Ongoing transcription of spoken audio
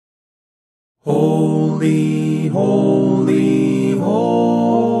Holy, holy,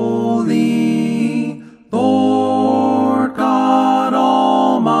 holy, Lord God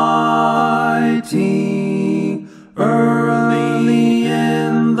Almighty, early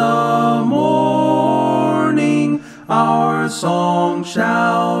in the morning our song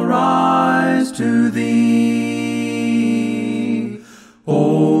shall rise to thee.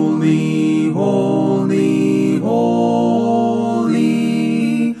 Holy, holy, holy,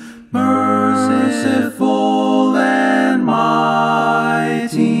 merciful and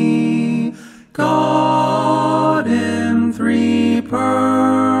mighty, God in three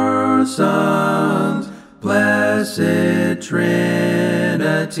persons, blessed Trinity.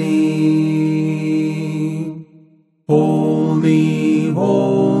 Holy,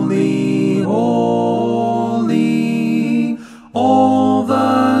 holy, holy, all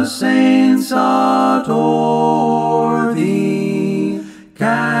the saints adore thee,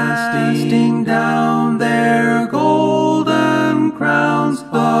 casting down their golden crowns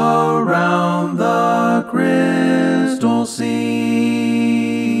around the crystal sea.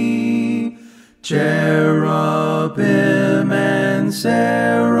 Cherubim and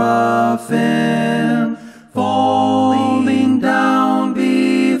seraphim falling down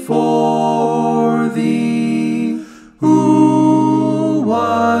before thee, who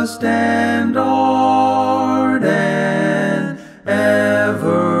was standard and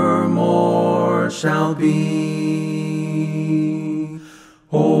evermore shall be.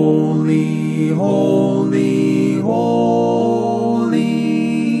 Holy, holy, holy,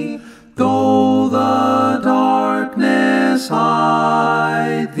 though the darkness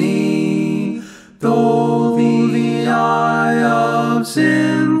hide thee, though the eye of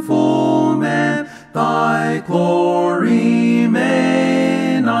sinful man thy glory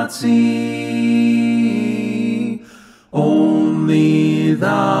may not see, only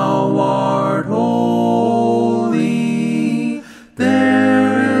thou art holy,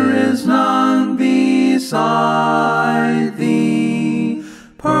 there is none beside thee,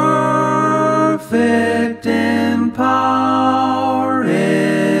 perfect in power,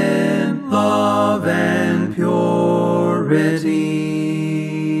 in love and purity.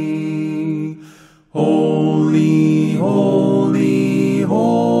 Holy, holy,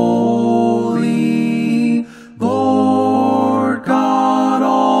 holy, Lord God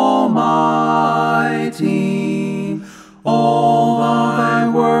Almighty, all thy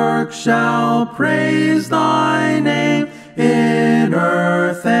works shall praise thy name in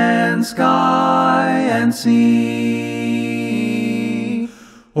earth and sky and sea.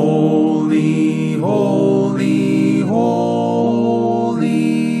 Holy, holy, holy,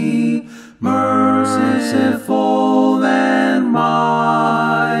 merciful and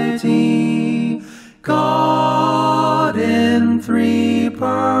mighty, God in three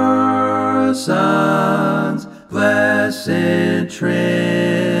persons, blessed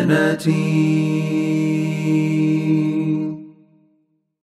Trinity.